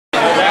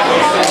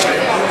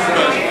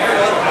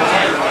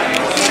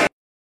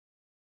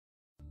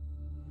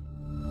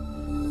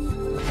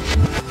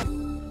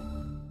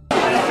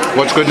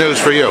What's good news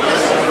for you?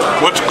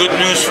 What's good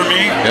news for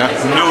me? Yeah.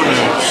 No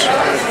news.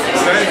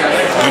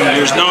 When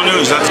there's no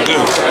news, that's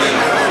good.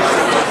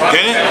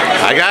 Get it?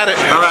 I got it.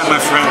 All right, my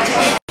friend.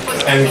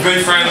 And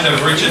good friend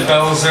of Richard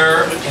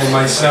Belzer and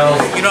myself,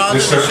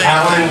 Mr.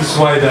 Alan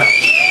Zweibel.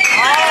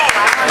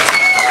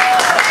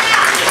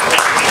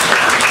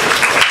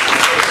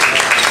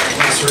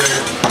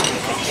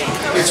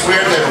 It's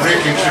weird that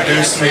Rick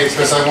introduced me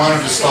because I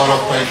wanted to start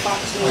off by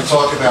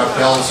talking about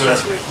Belzer.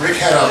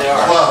 Rick had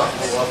a club.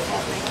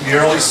 In the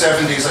early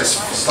 70s, I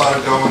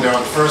started going there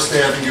on First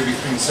Avenue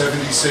between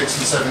 76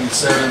 and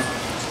 77,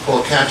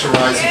 called Catch a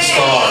Rising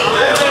Star.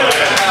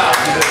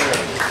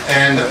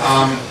 And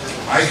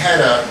I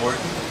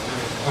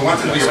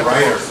wanted to be a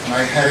writer, and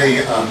I had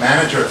a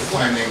manager at the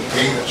time named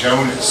David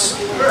Jonas,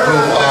 who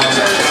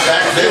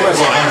back then was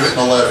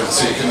 111,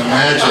 so you can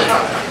imagine.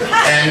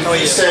 And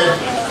he said,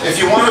 if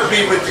you want to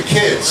be with the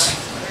kids,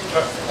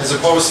 as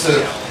opposed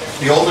to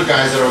the older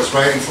guys that I was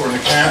writing for in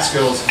the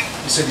Catskills,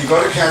 he said, you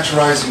go to Catch a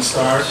Rising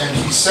Star, and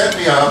he set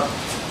me up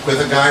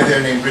with a guy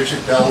there named Richard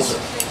Belzer.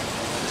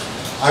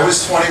 I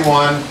was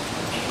 21,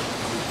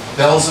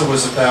 Belzer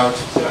was about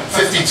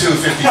 52,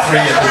 53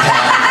 at the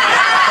time.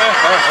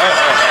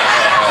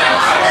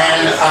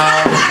 And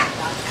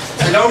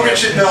to know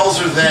Richard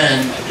Belzer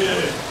then,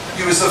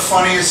 he was the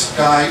funniest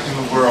guy in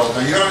the world.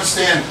 Now you gotta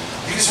understand,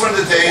 these were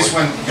the days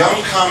when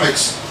young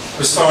comics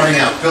were starting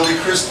out. Billy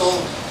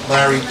Crystal,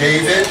 Larry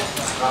David,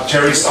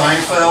 Jerry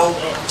Seinfeld,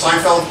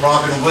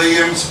 Robin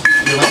Williams,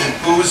 Leonard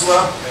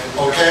Boozler,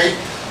 okay,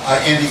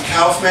 Andy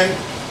Kaufman.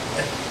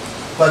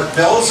 But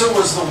Belzer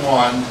was the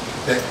one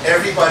that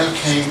everybody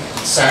came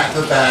and sat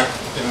in the back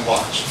and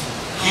watched.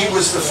 He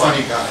was the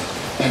funny guy.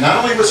 And not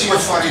only was he a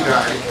funny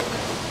guy,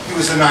 he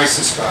was the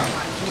nicest guy.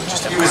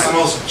 He was the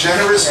most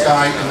generous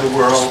guy in the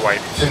world.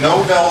 To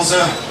know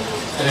Belzer,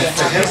 and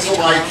for him to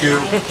like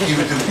you, he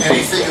would do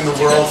anything in the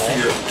world for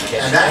you.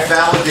 And that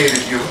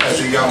validated you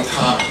as a young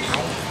comic.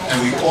 And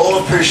we all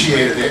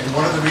appreciated it. And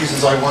one of the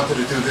reasons I wanted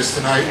to do this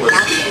tonight was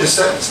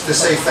to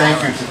say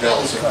thank you to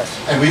Belzer.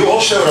 And we all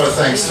showed our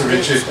thanks to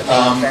Richard.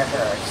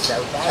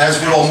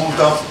 As we all moved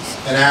up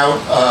and out,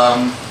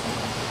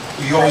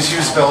 we always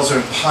used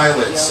Belzer in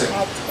pilots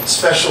and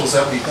specials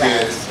that we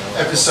did,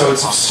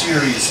 episodes of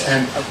series,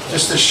 and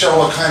just to show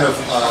what kind of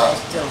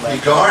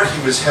regard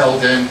he was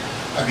held in.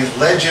 I mean,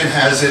 legend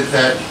has it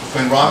that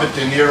when Robert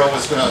De Niro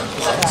was going to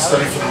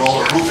study for the role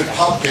of Rupert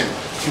Pupkin,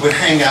 he would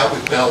hang out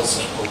with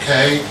Belzer,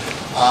 okay?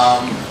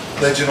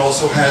 Legend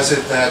also has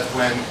it that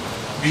when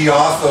B.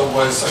 Arthur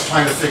was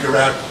trying to figure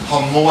out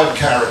her Maud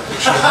character,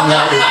 she hung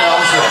out with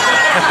Belzer.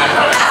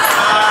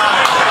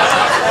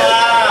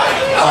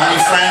 Bonnie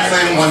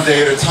Franklin, One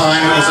Day at a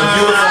Time, it was a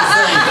beautiful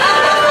thing.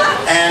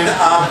 And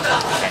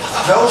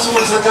Belzer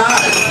was the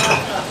guy.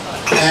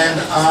 And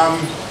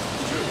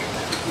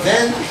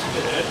then,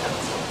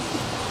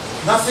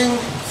 nothing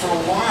for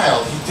a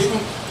while.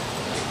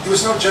 There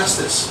was no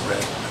justice.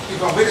 You're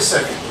going, wait a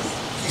second,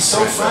 he's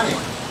so funny.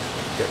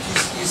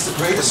 He's the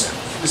greatest.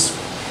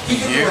 He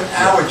could do an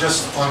hour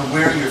just on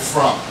where you're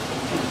from,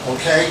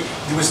 okay?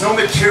 There was no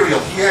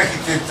material. Yeah, he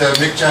did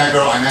Mick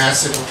Jagger on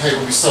acid, okay,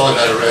 but we saw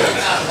that already,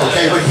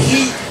 okay? But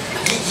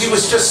he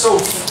was just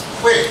so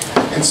quick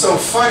and so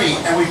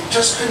funny, and we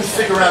just couldn't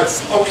figure out,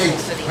 okay,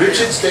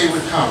 Richard's day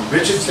would come,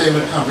 Richard's day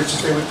would come,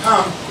 Richard's day would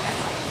come,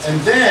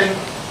 and then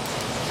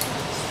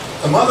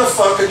the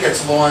motherfucker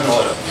gets Law and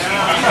Order.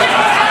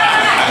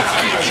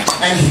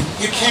 And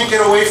you can't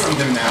get away from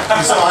him now.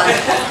 He's on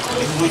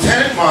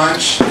Lieutenant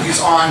Munch, he's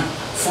on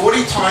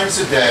 40 times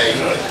a day,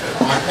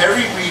 on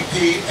every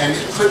repeat, and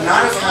it could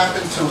not have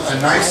happened to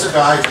a nicer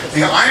guy.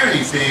 The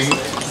irony being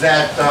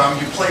that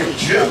you play a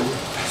Jew,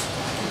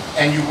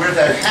 and you wear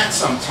that hat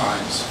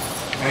sometimes,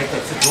 right,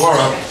 that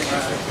fedora,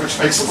 which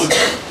makes it look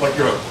like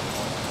you're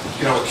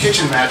a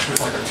kitchen match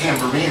with like a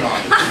tambourine on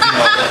it.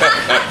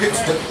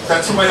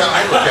 That's the way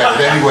I look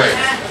at it anyway.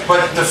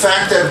 But the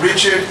fact that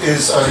Richard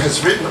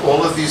has written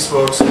all of these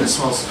books, and this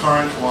most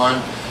current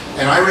one,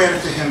 and I ran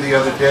into him the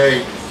other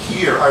day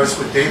here. I was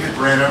with David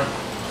Brenner,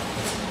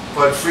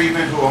 Bud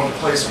Friedman, who owned a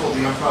place called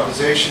The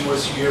Improvisation,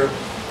 was here.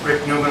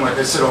 Rick Newman, like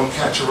I said, owned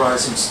Catch a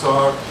Rising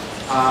Star.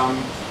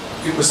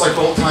 It was like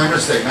Old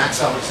Timers Day.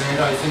 Max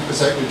Alexander, I think,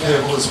 was at your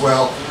table as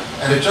well.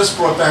 And it just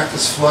brought back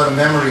this flood of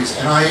memories.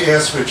 And I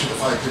asked Richard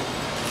if I could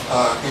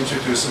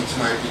introduce him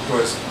tonight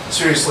because,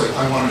 seriously,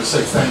 I wanted to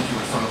say thank you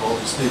in front of all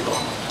these people.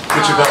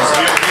 Richard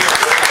Belzer.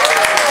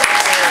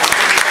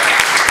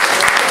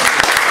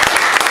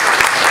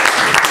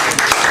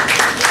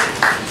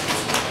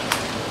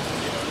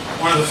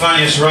 One of the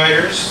funniest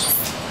writers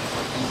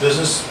in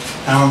business,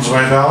 Alan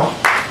Zweibel.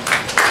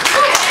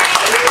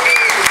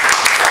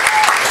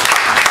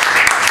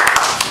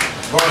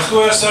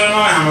 Bonjour,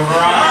 Illinois, I'm a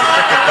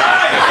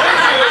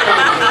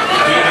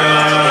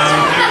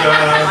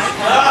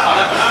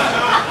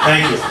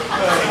Thank you.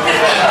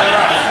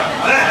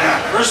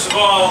 First of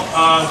all,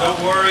 don't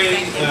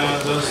worry,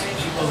 those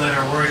people that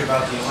are worried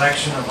about the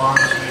election,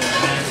 Obama's going to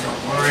win,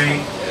 don't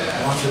worry.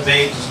 One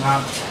debate is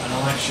not an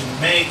election to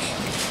make.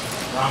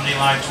 Romney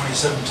lied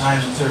 27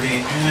 times in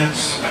 38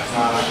 minutes.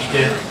 He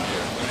did.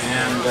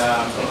 And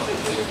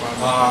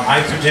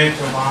I predict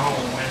Obama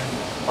will win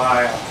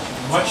by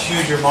a much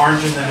huger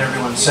margin than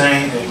everyone's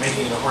saying. They're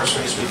making it a horse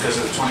race because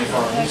of the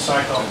 24-hour news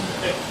cycle.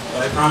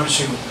 But I promise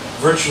you,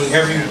 virtually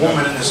every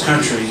woman in this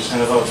country is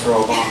going to vote for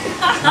Obama.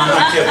 No, I'm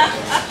not kidding.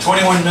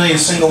 21 million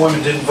single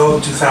women didn't vote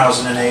in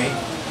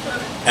 2008.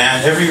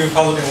 And every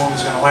Republican woman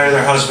is going to lie to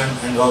their husband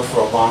and vote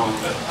for Obama.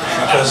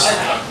 Because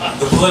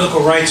the political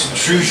rights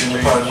intrusion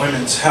upon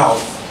women's health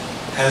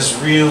has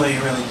really,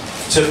 really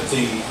tipped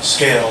the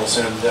scales.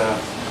 And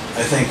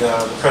I think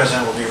the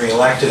president will be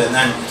reelected. And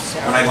then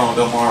when I go on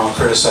Bill Maher, I'll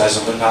criticize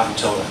him, but not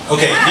until then.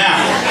 Okay, now,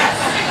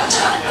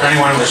 for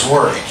anyone who was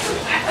worried.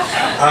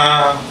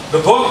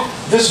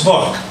 This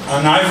book,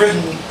 and I've written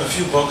a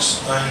few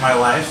books in my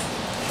life.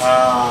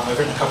 I've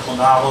written a couple of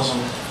novels and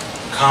a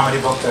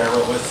comedy book that I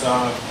wrote with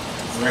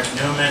Rick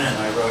Newman, and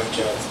I wrote,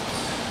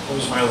 what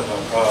was my other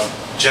book?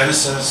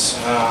 Genesis,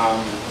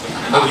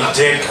 Moby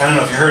Dick, I don't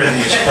know if you heard of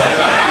these, but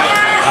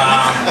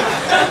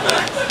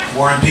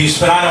War and Peace,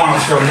 but I don't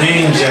want to throw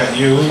names at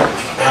you,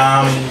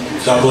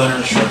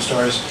 Dubliners, short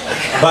stories,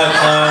 but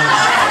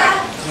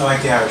I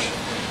like the Irish.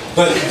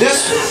 But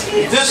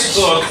this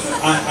book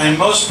I'm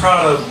most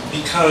proud of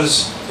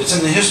because it's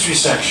in the history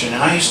section,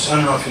 and I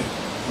don't know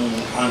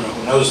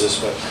who knows this,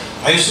 but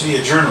I used to be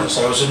a journalist.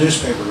 I was a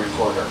newspaper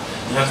reporter.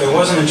 And if I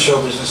wasn't in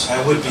show business,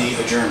 I would be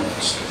a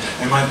journalist.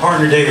 And my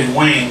partner, David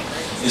Wayne,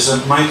 is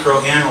a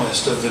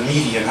micro-analyst of the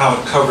media and how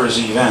it covers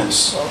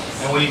events.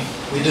 And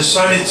we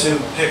decided to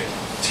pick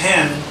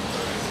 10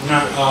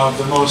 of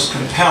the most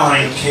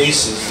compelling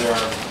cases, there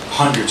are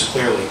hundreds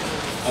clearly,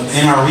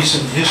 in our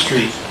recent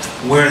history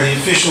where the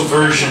official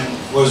version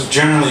was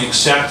generally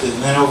accepted,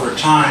 and then over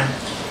time,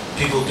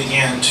 people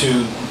began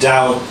to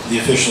doubt the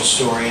official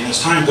story. And as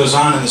time goes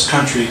on in this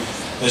country,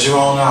 as you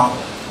all know,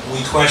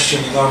 we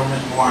question the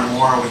government more and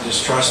more, we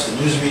distrust the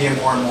news media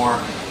more and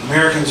more.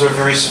 Americans are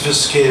very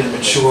sophisticated and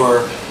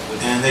mature,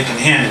 and they can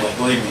handle it,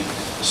 believe me.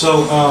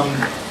 So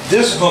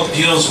this book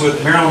deals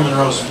with Marilyn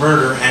Monroe's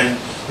murder, and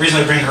the reason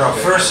I bring her up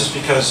first is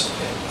because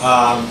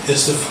I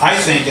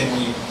think, and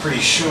we're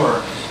pretty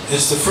sure,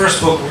 it's the first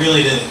book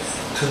really to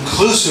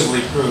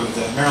conclusively prove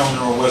that Marilyn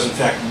Monroe was in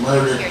fact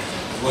murdered. It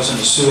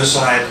wasn't a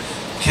suicide.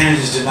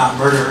 Kennedys did not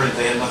murder her,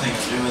 they had nothing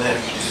to do with it.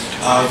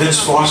 Vince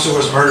Foster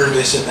was murdered,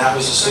 they said that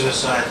was a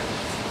suicide.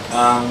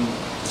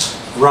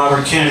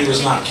 Robert Kennedy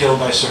was not killed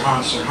by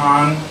Sirhan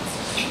Sirhan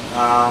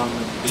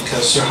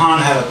because Sirhan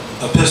had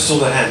a pistol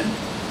that had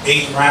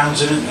 8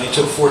 rounds in it, and they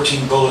took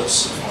 14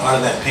 bullets out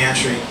of that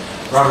pantry.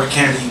 Robert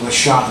Kennedy was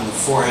shot in the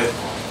forehead.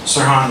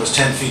 Sirhan was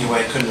 10 feet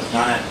away, couldn't have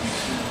done it.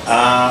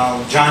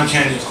 John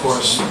Kennedy, of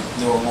course,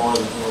 there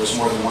was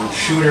more than one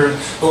shooter.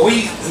 But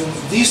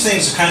these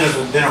things kind of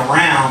have been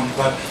around,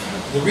 but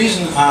the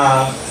reason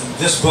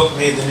this book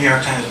made the New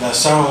York Times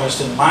bestseller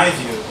list, in my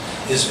view,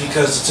 is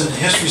because it's in the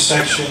history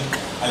section.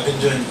 I've been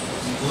doing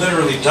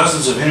literally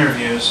dozens of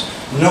interviews.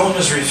 No one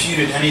has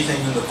refuted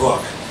anything in the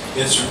book.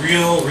 It's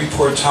real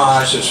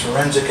reportage, there's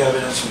forensic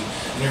evidence. We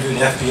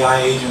interviewed FBI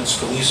agents,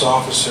 police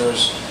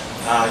officers,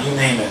 you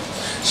name it.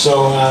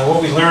 So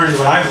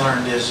what I've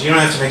learned is you don't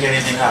have to make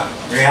anything up.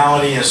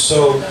 Reality is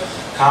so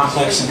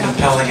complex and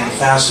compelling and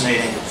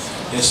fascinating.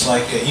 It's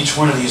like each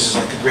one of these is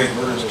like a great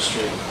murder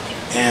mystery.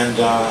 And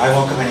I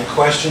welcome any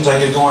questions.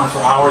 I could go on for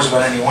hours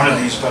about any one of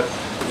these, but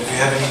if you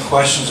have any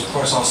questions, of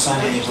course, I'll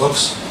sign any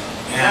books.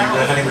 And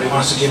if anybody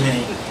wants to give me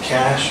any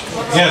cash.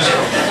 Yes.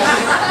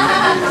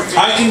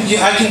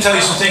 I can tell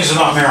you some things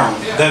about Marilyn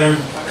that are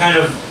kind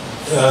of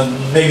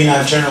maybe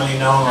not generally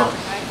known or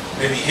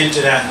maybe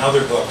hinted at in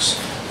other books.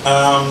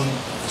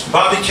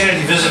 Bobby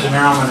Kennedy visited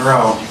Marilyn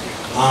Monroe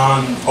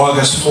on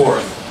August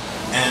 4th.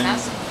 And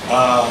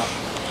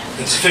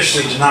it's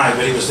officially denied,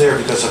 but he was there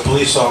because a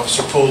police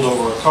officer pulled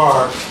over a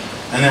car,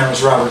 and there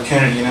was Robert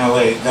Kennedy in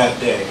LA that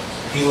day.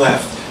 He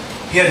left.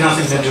 He had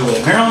nothing to do with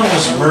it. Marilyn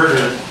was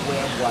murdered.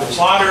 The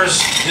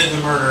plotters did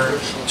the murder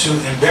to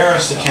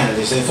embarrass the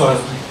Kennedys. They thought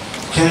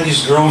if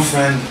Kennedy's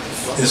girlfriend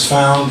is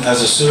found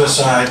as a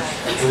suicide,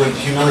 it would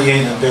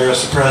humiliate and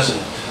embarrass the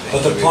president.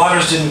 But the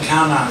plotters didn't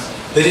count on it.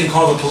 They didn't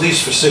call the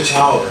police for 6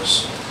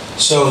 hours.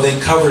 So they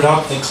covered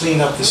up, they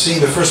cleaned up the scene.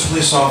 The first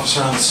police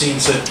officer on the scene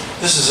said,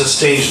 this is a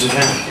staged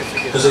event.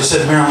 Because they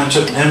said Marilyn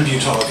took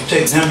Nembutal. If you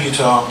take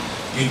Nembutal,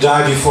 you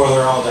die before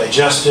they're all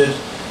digested,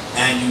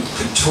 and you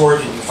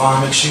contort and you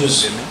vomit. She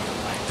was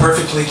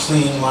perfectly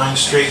clean, lying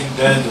straight in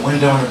bed. The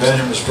window in her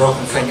bedroom was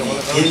broken from the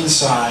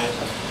inside.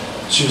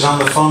 She was on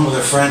the phone with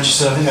her friend. She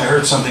said, I think I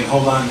heard something,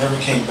 hold on, never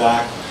came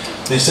back.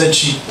 They said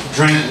she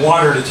drank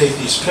water to take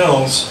these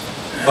pills,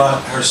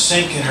 but her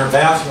sink in her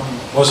bathroom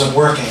wasn't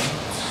working.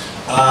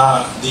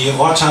 The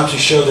autopsy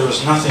showed there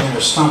was nothing in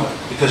her stomach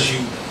because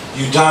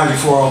you die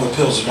before all the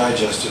pills are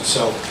digested.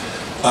 So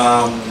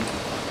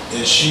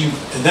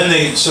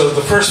so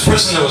the first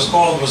person that was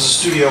called was a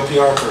studio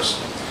PR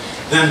person,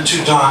 then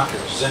 2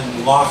 doctors, then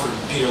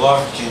Peter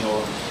Lawford came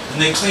over,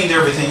 and they cleaned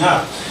everything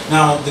up.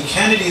 Now the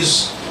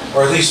Kennedys,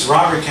 or at least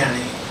Robert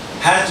Kennedy,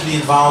 had to be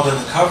involved in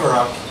the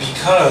cover-up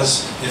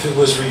because if it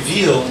was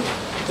revealed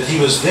that he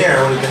was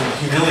there would have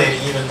been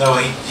humiliating, even though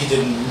he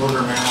didn't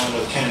murder Marilyn,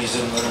 or the Kennedys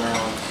didn't murder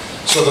Marilyn.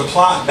 So the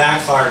plot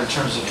backfired in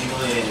terms of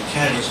humiliating the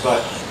Kennedys,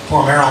 but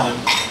poor Marilyn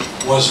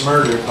was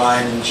murdered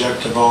by an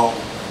injectable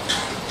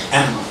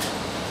enema,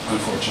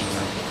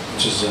 unfortunately,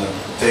 which is a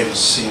famous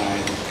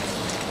CIA.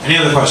 Any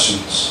other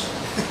questions?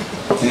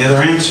 Any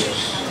other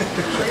answers?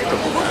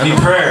 Any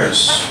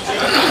prayers?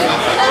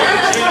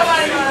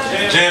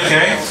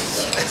 JFK?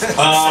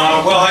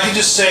 Well, I can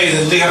just say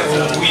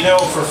that we know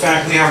for a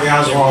fact Lee Harvey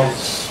Oswald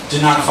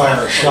did not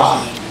fire a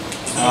shot.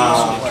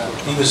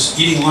 He was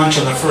eating lunch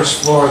on the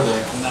first floor of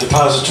the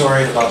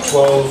depository at about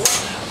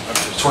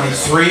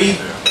 12:23.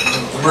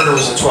 The murder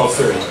was at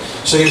 12:30.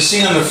 So he was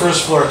seen on the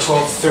first floor at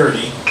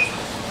 12:30,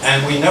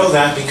 and we know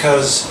that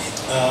because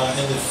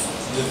in the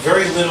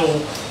very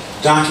little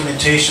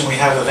documentation we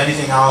have of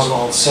anything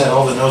Oswald said,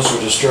 all the notes were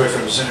destroyed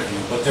from his interview,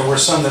 but there were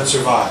some that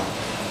survived.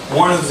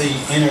 One of the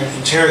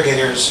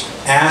interrogators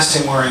asked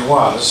him where he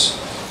was.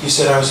 He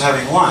said, "I was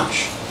having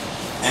lunch."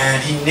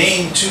 And he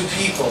named two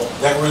people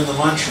that were in the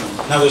lunchroom.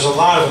 Now there's a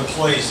lot of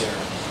employees there.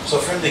 So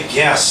for him to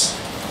guess,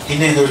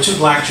 there were two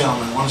black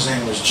gentlemen. One's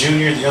name was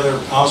Junior, the other,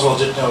 Oswald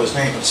didn't know his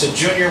name, but said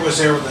Junior was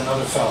there with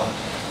another fella.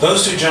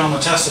 Those two gentlemen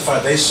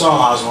testified they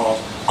saw Oswald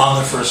on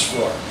the first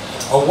floor.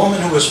 A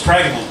woman who was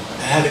pregnant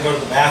and had to go to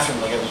the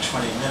bathroom like every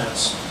 20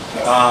 minutes.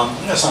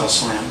 That's not a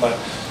slam, but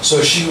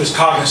so she was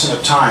cognizant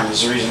of time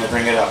is the reason I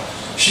bring it up.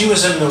 She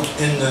was in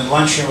the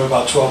lunchroom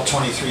about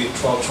 12:23 to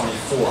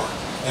 12:24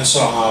 and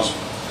saw Oswald.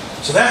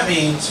 So that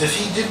means if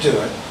he did do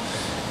it,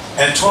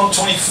 at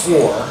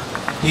 12:24,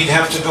 he'd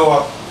have to go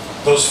up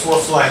those 4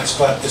 flights,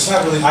 but it's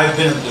not really, I've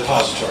been in the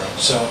depository,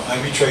 so I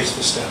retraced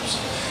the steps.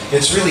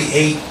 It's really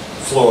 8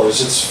 floors.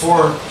 It's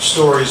 4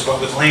 stories, but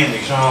with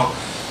landings. You know,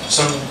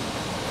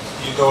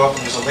 you go up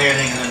and there's a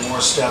landing and then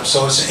more steps.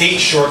 So it's 8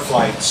 short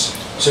flights.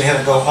 So he had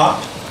to go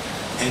up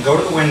and go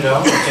to the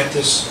window and get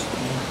this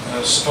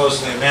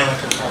supposedly a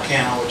Mannlicher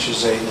Carcano, which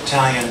is an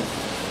Italian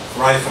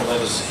rifle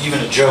that is even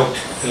a joke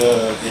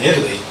in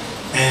Italy.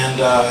 And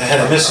it had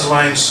a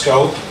misaligned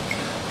scope,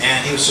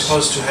 and he was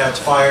supposed to have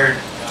fired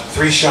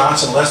 3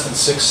 shots in less than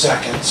 6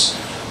 seconds.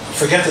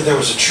 Forget that there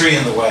was a tree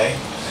in the way.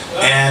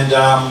 And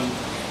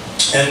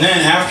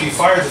then after he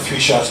fired the 3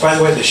 shots, by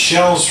the way, the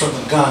shells from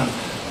the gun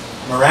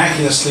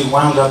miraculously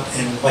wound up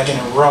in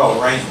a row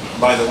right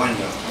by the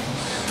window.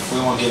 We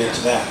won't get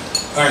into that.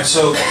 All right,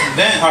 so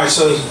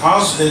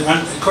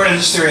according to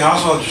this theory,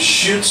 Oswald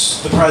shoots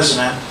the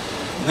president,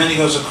 and then he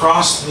goes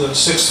across the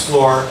 6th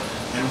floor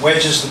and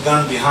wedges the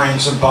gun behind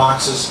some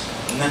boxes,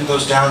 and then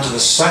goes down to the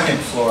 2nd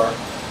floor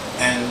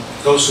and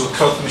goes to a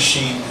Coke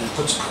machine and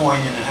puts a coin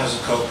in and has a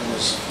Coke and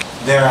is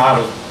there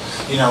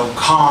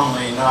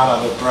calmly, not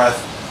out of breath,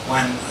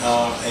 when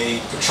a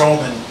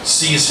patrolman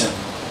sees him.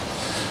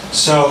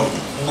 So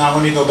now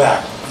let me go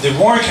back. The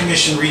Warren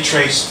Commission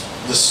retraced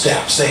the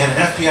steps. They had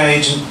an FBI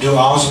agent do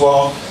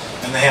Oswald,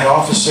 and they had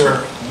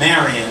Officer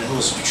Marion, who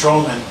was a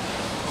patrolman,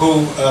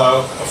 who,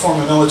 a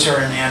former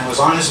military man, was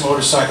on his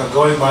motorcycle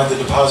going by the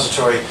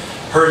depository,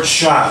 heard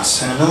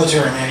shots, and a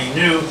military man he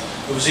knew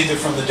it was either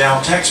from the Dow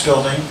Tex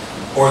building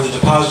or the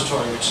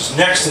depository, which is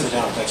next to the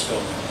Dow Tex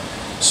building.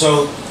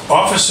 So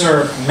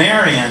Officer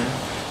Marion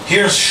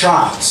hears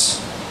shots,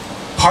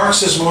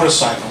 parks his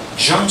motorcycle,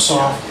 jumps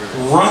off,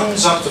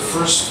 runs up the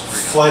first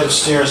flight of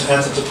stairs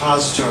at the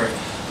depository,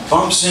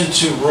 bumps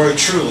into Roy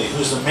Truly,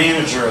 who's the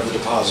manager of the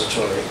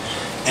depository,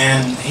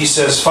 and he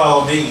says,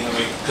 "Follow me,"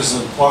 because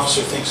the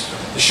officer thinks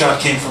the shot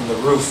came from the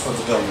roof of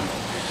the building.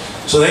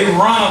 So they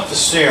run up the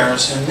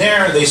stairs, and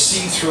there they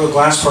see through a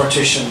glass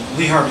partition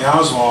Lee Harvey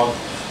Oswald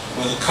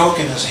with a Coke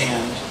in his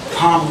hand,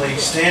 calmly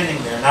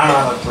standing there, not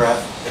out of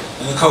breath,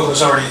 and the Coke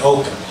was already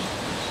open.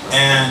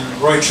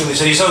 And Roy Truly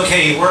said, "He's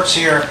okay, he works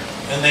here,"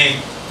 and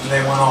they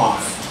went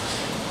off.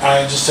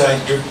 I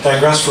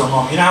digress for a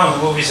moment. You know how in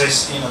the movies,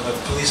 the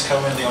police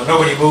come in, they go,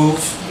 "Nobody move."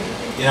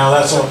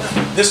 That's all.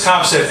 This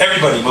cop said,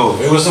 "Everybody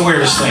move." It was the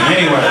weirdest thing.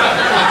 Anyway,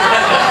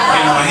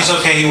 he's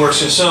okay, he works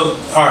here. So,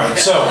 all right.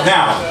 So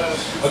now,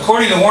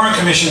 according to the Warren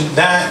Commission,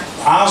 that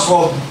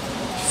Oswald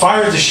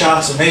fired the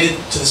shots and made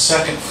it to the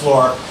 2nd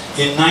floor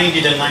in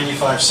 90 to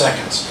 95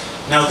 seconds.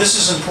 Now, this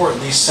is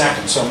important, these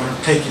seconds, so I'm going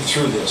to take you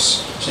through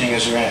this, seeing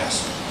as you're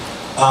asked.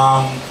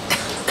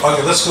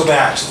 Okay, let's go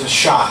back to the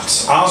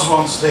shots.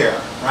 Oswald's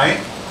there, right?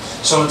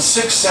 So in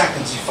 6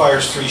 seconds, he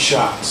fires 3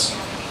 shots.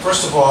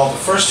 First of all, the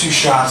first 2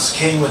 shots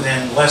came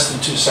within less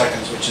than 2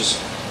 seconds, which is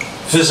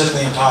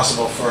physically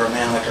impossible for a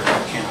man like a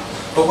Carcano.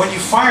 But when you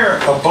fire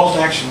a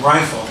bolt-action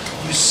rifle,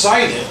 you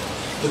sight it,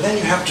 but then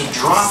you have to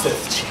drop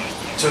it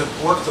to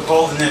work the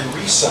bolt and then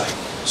re-sight.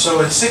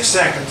 So in 6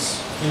 seconds,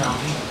 he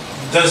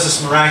does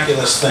this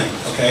miraculous thing,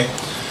 okay?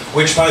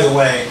 Which, by the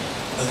way,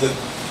 the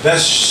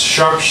best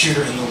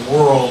sharpshooter in the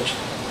world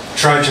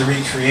tried to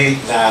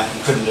recreate that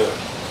and couldn't do it.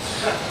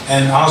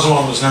 And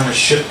Oswald was known as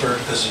Shitbird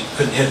because he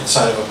couldn't hit the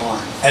side of a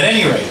barn. At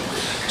any rate,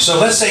 so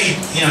let's say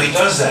he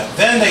does that.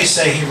 Then they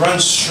say he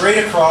runs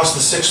straight across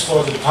the 6th floor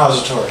of the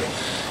depository.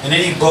 In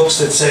any books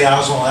that say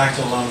Oswald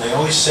acted alone, they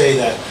always say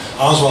that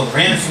Oswald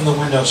ran from the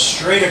window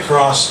straight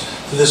across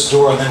to this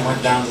door and then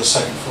went down to the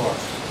second floor.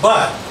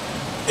 But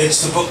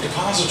it's the book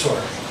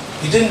depository.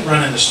 He didn't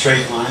run in a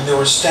straight line. There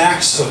were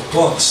stacks of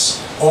books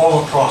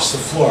all across the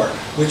floor,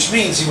 which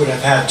means he would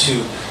have had to,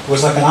 it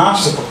was like an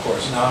obstacle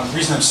course. Now, the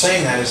reason I'm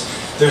saying that is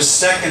there's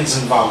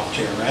seconds involved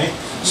here, right?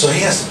 So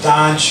he has to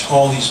dodge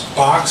all these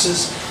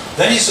boxes.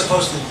 Then he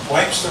supposedly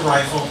wipes the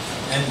rifle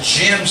and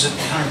jams it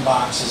behind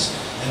boxes.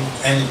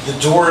 And the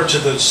door to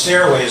the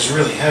stairway is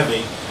really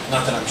heavy.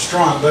 Not that I'm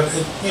strong, but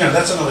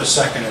that's another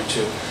second or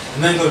two.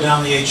 And then go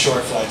down the 8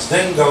 short flights.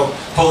 Then go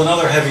pull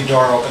another heavy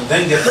door open.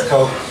 Then get the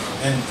coat.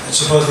 And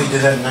supposedly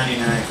did that in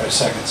 95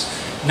 seconds.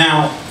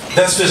 Now,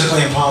 that's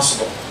physically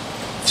impossible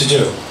to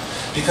do.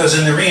 Because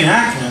in the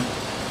reenactment,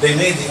 they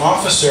made the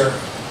officer,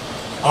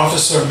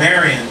 Officer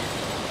Marion,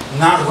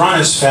 not run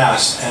as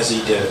fast as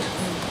he did.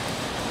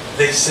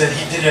 They said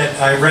he did it,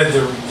 I read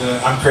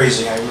I'm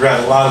crazy, I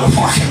read a lot of the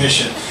War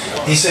Commission.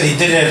 He said he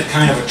did it at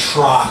kind of a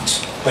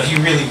trot, but he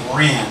really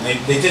ran.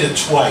 They did it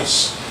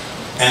twice.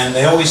 And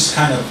they always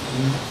kind of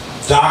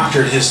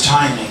doctored his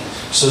timing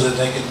so that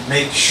they could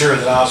make sure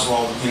that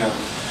Oswald,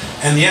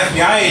 And the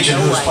FBI agent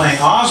who was playing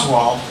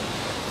Oswald,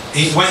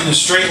 he went in a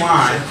straight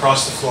line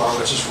across the floor,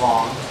 which is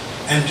wrong,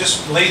 and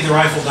just laid the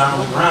rifle down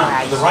on the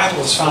ground. But the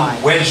rifle was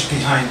found wedged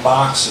behind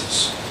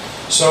boxes.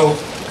 So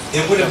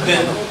it would have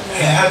been,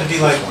 it had to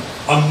be like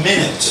a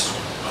minute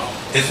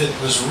if it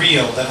was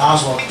real that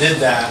Oswald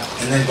did that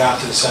and then got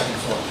to the second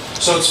floor.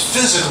 So it's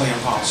physically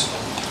impossible.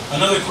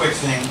 Another quick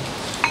thing,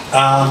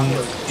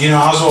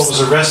 Oswald was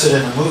arrested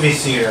in a movie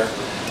theater.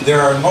 There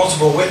are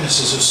multiple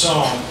witnesses who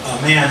saw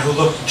a man who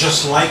looked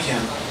just like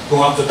him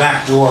go out the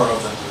back door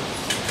of them.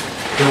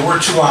 There were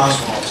 2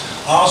 Oswalds.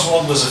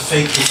 Oswald was a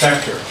fake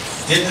defector.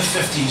 In the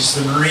 50s,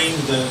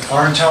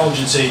 our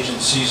intelligence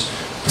agencies,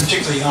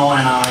 particularly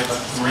ONI, but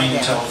Marine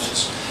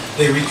Intelligence,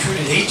 they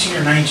recruited 18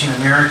 or 19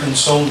 American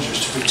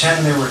soldiers to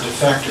pretend they were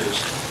defectors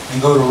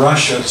and go to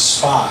Russia to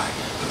spy.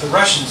 But the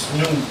Russians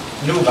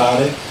knew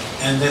about it,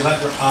 and they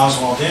let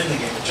Oswald in. They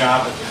gave him a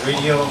job at the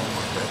radio,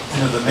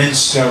 the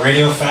Minsk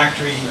radio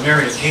factory. He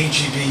married a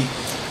KGB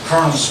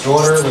colonel's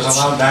daughter, was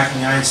allowed back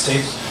in the United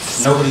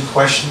States. Nobody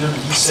questioned him.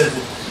 He said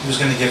that he was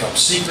going to give up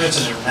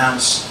secrets and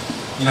renounce,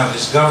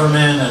 his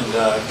government and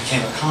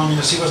became a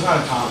communist. He was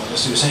not a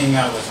communist. He was hanging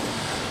out with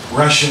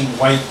Russian,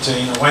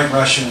 white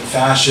Russian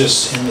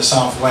fascists in the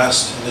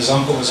Southwest, and his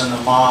uncle was in the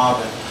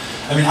mob.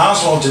 And,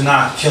 Oswald did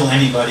not kill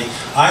anybody.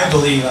 I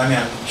believe,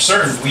 I'm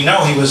certain, we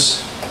know he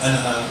was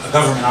a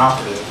government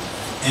operative,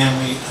 and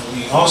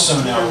we also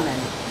know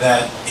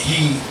that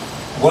he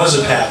was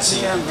a patsy.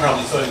 He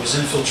probably thought he was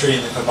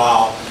infiltrating the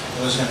cabal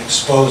and was going to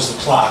expose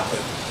the plot, but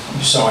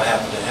you saw what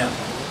happened to him.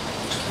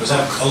 Was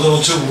that a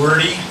little too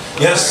wordy?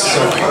 Yes?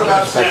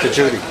 Back to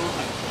Judy.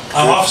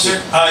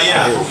 Officer?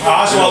 Yeah.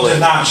 Oswald did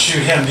not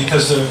shoot him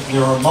because there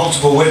were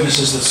multiple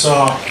witnesses that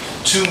saw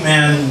 2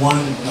 men,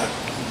 one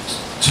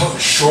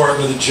short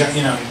with a,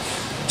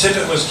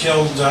 Tippett was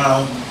killed,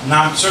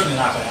 certainly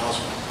not by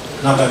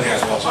Oswald. Not by the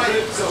Oswald.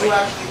 So who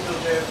actually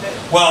killed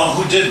JFK? Well,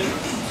 who didn't?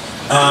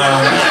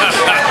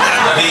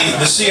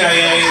 The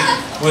CIA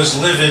was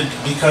livid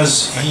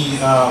because he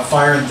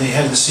fired the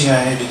head of the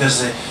CIA because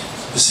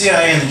the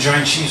CIA and the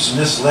Joint Chiefs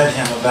misled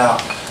him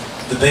about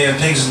the Bay of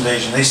Pigs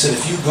invasion. They said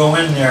if you go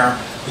in there,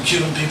 the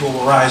Cuban people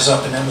will rise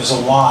up, and it was a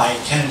lie.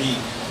 Kennedy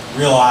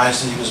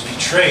realized that he was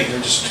betrayed. They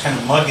were just kind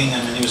of mugging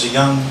him, and he was a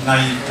young,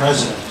 naive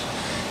president.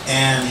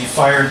 And he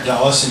fired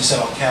Dulles, and he said,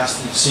 I'll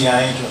cast the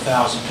CIA into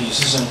 1,000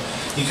 pieces, and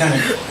he kind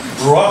of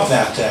grew up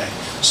that day.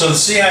 So the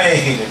CIA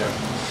hated him.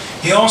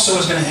 He also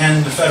was going to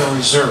end the Federal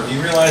Reserve. He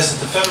realized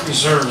that the Federal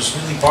Reserve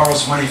really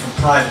borrows money from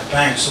private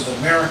banks, so that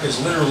America is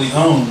literally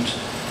owned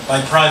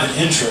by private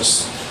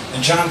interests.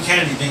 And John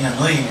Kennedy, being a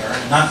millionaire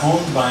and not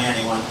owned by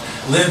anyone,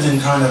 lived in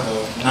kind of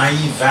a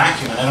naive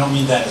vacuum, and I don't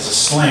mean that as a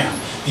slam.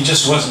 He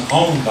just wasn't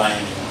owned by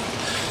anyone.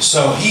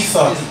 So he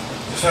thought that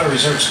the Federal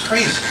Reserve was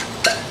crazy.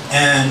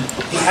 And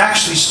he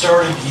actually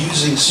started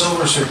using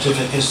silver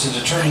certificates to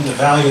determine the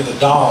value of the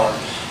dollar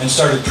and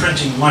started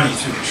printing money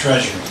through the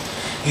Treasury.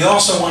 He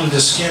also wanted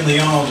to skim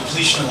the oil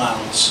depletion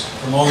allowance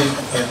from all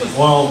the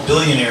oil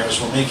billionaires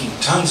who were making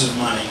tons of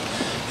money,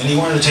 and he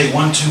wanted to take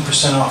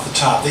 1–2% off the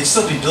top. They'd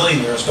still be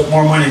billionaires, but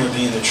more money would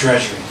be in the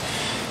Treasury.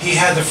 He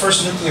had the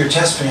first nuclear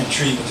test ban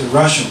treaty with the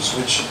Russians,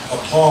 which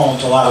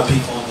appalled a lot of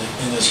people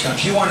in this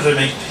country. He wanted to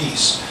make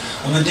peace.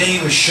 On the day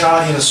he was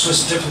shot, he had a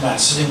Swiss diplomat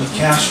sitting with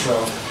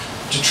Castro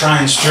to try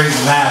and straighten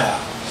that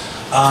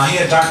out. He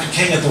had Dr.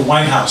 King at the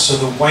White House, so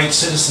the White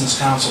Citizens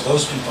Council,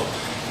 those people,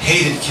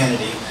 hated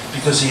Kennedy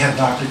because he had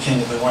Dr.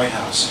 King at the White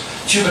House.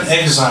 Cuban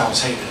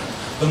exiles hated him.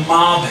 The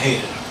mob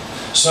hated him.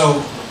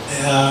 So,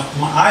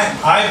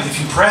 if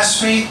you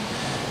press me,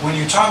 when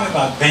you're talking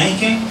about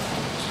banking,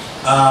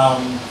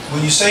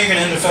 when you say you're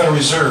going to end the Federal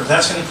Reserve,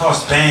 that's going to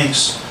cost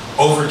banks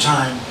over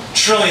time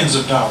trillions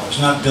of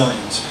dollars, not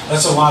billions.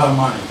 That's a lot of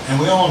money. And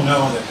we all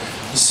know that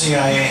the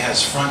CIA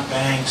has front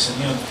banks,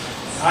 and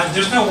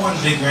there's no one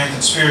big grand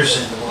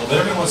conspiracy in the world, but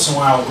every once in a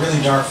while,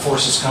 really dark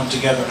forces come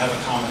together and have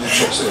a common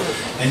interest.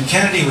 And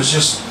Kennedy was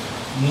just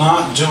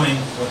not doing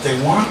what they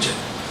wanted.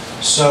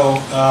 So,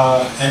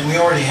 and we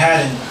already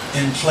had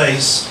in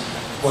place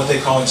what they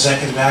call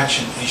executive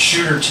action, a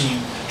shooter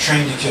team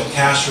trained to kill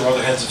Castro or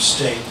other heads of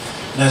state.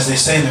 And as they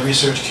say in the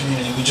research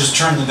community, we just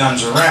turned the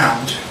guns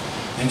around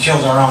and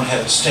killed our own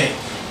head of state.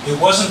 It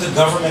wasn't the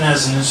government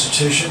as an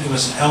institution, it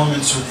was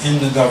elements within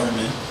the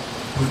government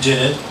who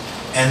did it,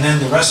 and then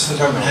the rest of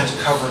the government had to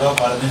cover it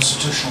up out of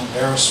institutional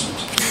embarrassment.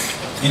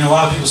 You know, a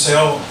lot of people say,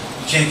 oh,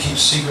 you can't keep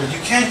secrets. You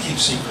can keep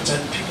secrets,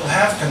 and people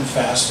have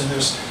confessed, and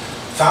there's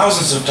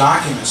thousands of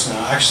documents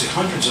now, actually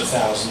hundreds of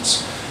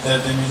thousands, that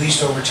have been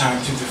released over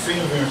time through the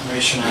Freedom of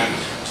Information Act,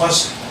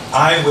 plus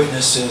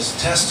eyewitnesses,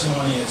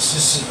 testimony. It's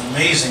just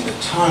amazing, the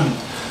ton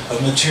of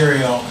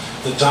material,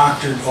 the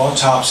doctored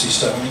autopsy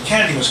stuff. I mean,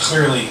 Kennedy was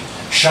clearly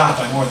shot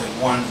by more than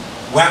one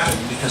weapon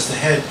because the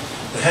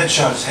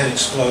headshot, his head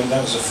exploded.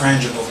 That was a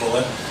frangible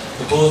bullet.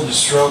 The bullet in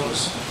his throat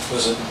was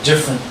a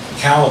different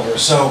caliber.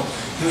 So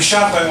he was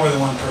shot by more than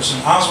one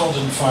person. Oswald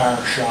didn't fire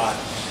a shot.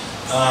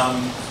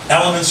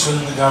 Elements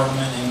within the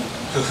government in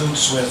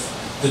cahoots with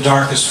the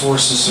darkest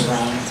forces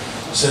around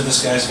said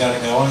this guy's got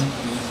to go, and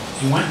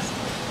he went.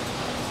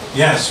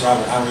 Yes,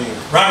 Robert, how are you?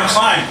 Robert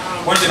Klein,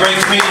 one of the great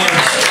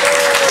comedians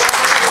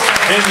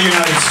in the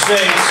United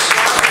States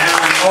and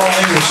all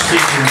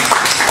English-speaking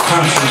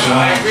countries.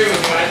 I agree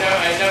with you.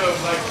 I never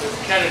liked the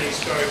Kennedy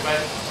story, but...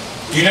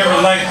 You never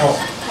liked... Oh.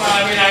 Well,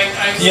 I mean,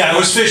 yeah, it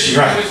was fishy,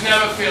 right. I was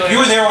never feeling... You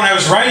were there when I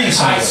was writing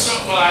some of this.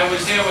 Well, I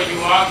was there when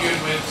you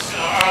argued with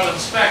Arlen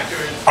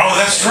Specter. Oh,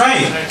 that's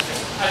right.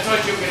 I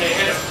thought you were going to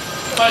hit him.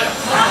 But,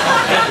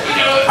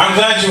 you know... I'm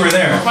glad you were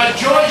there. But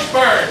George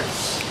Burns...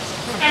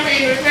 I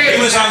mean,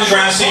 he was on the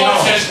grassy knoll.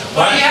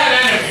 But he had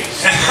enemies.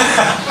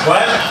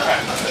 What?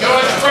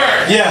 George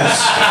Burns. Yes.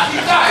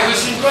 He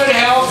was in good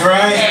health.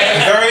 Right.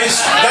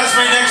 That's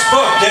my next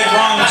book, Dead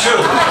Wrong Jew.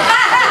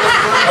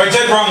 Or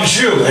Dead Wrong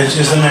Jew is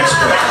the next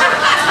book.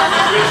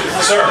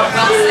 Sir.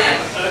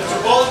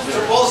 To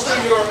bolster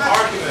your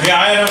argument. Yeah,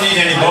 I don't need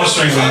any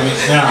bolstering on me.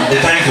 Yeah, but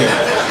thank you.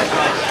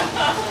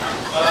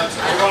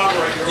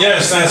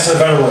 Yes, that's a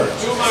better word.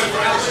 Two of my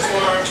friends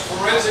were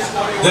forensic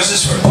money. This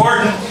is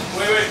important.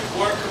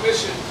 Warren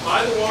Commission,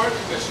 by the Warren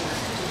Commission,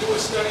 to do a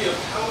study of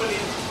how many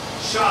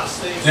shots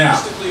they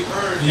mystically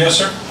heard. Yes,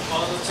 sir.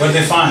 On the tape. What did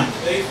they find?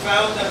 They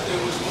found that there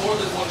was more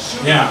than one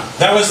shooter. Yeah,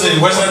 that was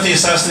wasn't that the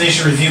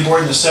Assassination Review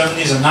Board in the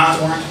 70s and not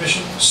the Warren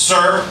Commission?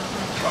 Sir?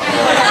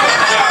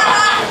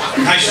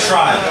 Nice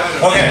try.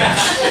 Okay.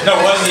 No,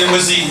 it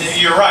was the,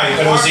 you're right,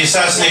 but it was the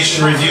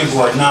Assassination Review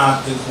Board,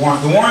 not the Warren.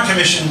 The Warren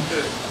Commission,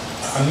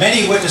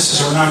 many witnesses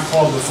were not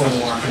called before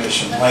the Warren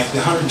Commission, like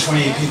the 128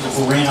 people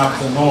who ran up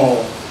the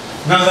knoll.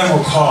 None of them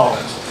were called.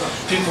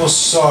 People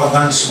saw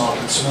gun smoke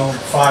and smelled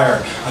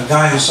fire. A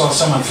guy who saw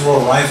someone throw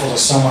a rifle to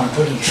someone and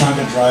put it in the trunk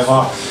and drive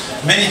off.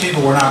 Many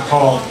people were not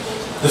called.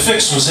 The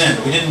fix was in.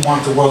 We didn't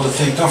want the world to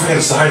think, don't forget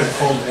it's the height of the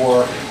Cold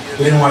War.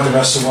 We didn't want the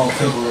rest of the world to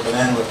think we were a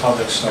banana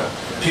republic, so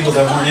people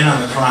that weren't in on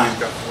the crime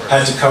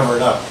had to cover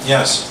it up.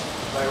 Yes?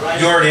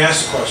 You already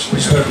asked the question.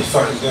 You better be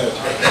fucking good.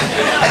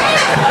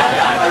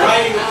 By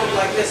writing a book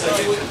like this, are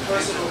you in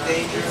personal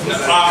danger?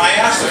 I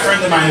asked a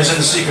friend of mine who's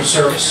in the Secret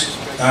Service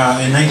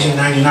in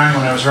 1999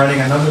 when I was writing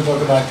another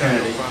book about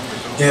Kennedy,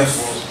 if,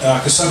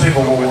 because some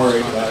people were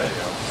worried about it,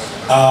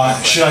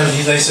 should I,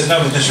 they said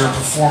no, because you're a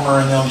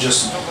performer and they'll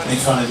just make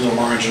fun of you or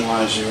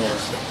marginalize you.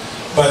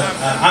 But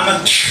I'm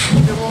a...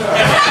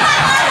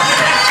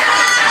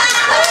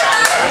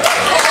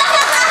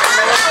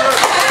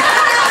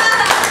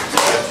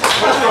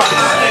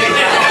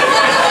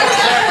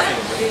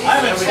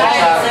 I've been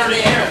 30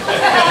 years.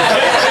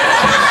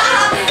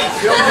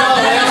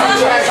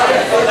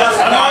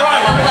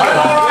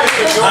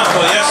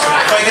 Yes,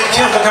 if I get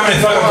killed, look how many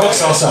fucking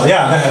books I'll sell.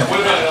 Yeah.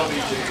 What about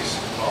LBJ's?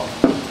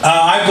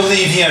 I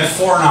believe he had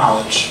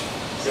foreknowledge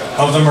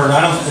of the murder.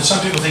 Some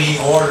people think he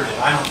ordered it.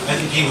 I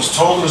think he was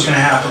told it was going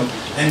to happen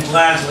and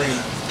gladly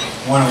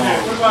went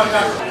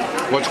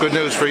along. What's good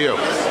news for you?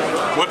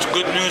 What's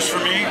good news for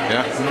me?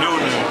 Yeah. No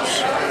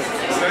news.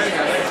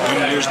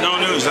 When there's no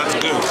news, that's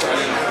good.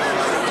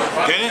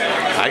 Get it?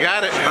 I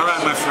got it. All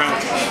right, my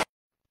friend.